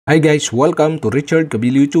Hi guys, welcome to Richard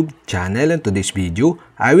Kabil YouTube channel, and today's video,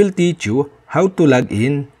 I will teach you how to log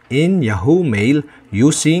in Yahoo Mail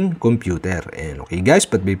using computer. And okay guys,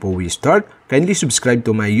 but before we start, kindly subscribe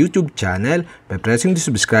to my YouTube channel by pressing the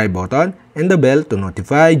subscribe button and the bell to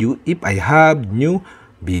notify you if I have new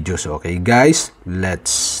videos. Okay guys, let's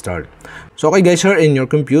start. So okay guys, here in your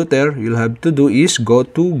computer, you'll have to do is go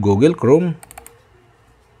to Google Chrome.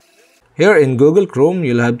 Here in Google Chrome,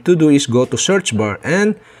 you'll have to do is go to search bar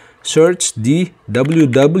and search the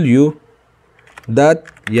www.yahoo.com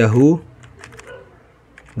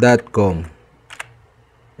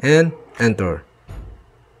and enter.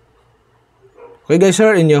 Okay guys,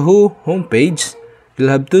 here in Yahoo homepage,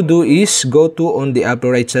 you'll have to do is go to on the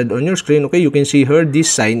upper right side on your screen. Okay, you can see here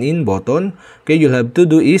this sign in button. Okay, you'll have to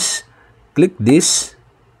do is click this,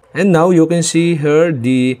 and now you can see here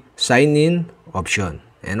the sign in option.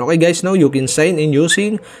 And okay guys, now you can sign in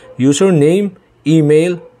using username,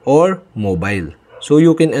 email, or mobile. So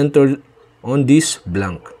you can enter on this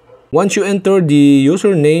blank. Once you enter the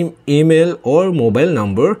username, email, or mobile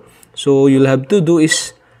number, so you'll have to do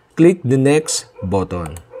is click the next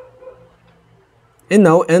button. And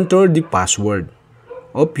now enter the password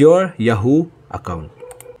of your Yahoo account.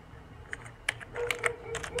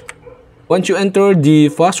 Once you enter the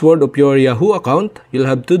password of your Yahoo account, you'll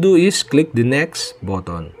have to do is click the next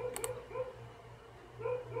button.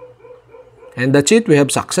 And that's it. We have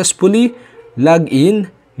successfully logged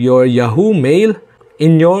in your Yahoo Mail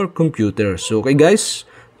in your computer. So okay guys,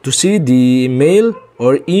 to see the mail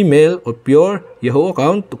or email of your Yahoo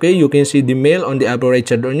account, okay, you can see the mail on the upper right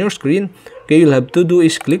side on your screen. Okay, you'll have to do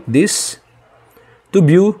is click this to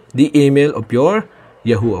view the email of your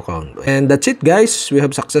Yahoo account. And that's it guys, we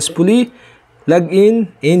have successfully logged in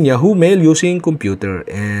Yahoo Mail using computer.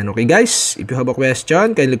 And okay guys, if you have a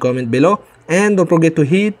question, kindly comment below, and don't forget to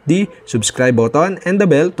hit the subscribe button and the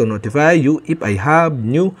bell to notify you if I have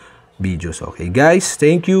new videos. Okay guys,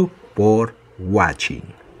 thank you for watching.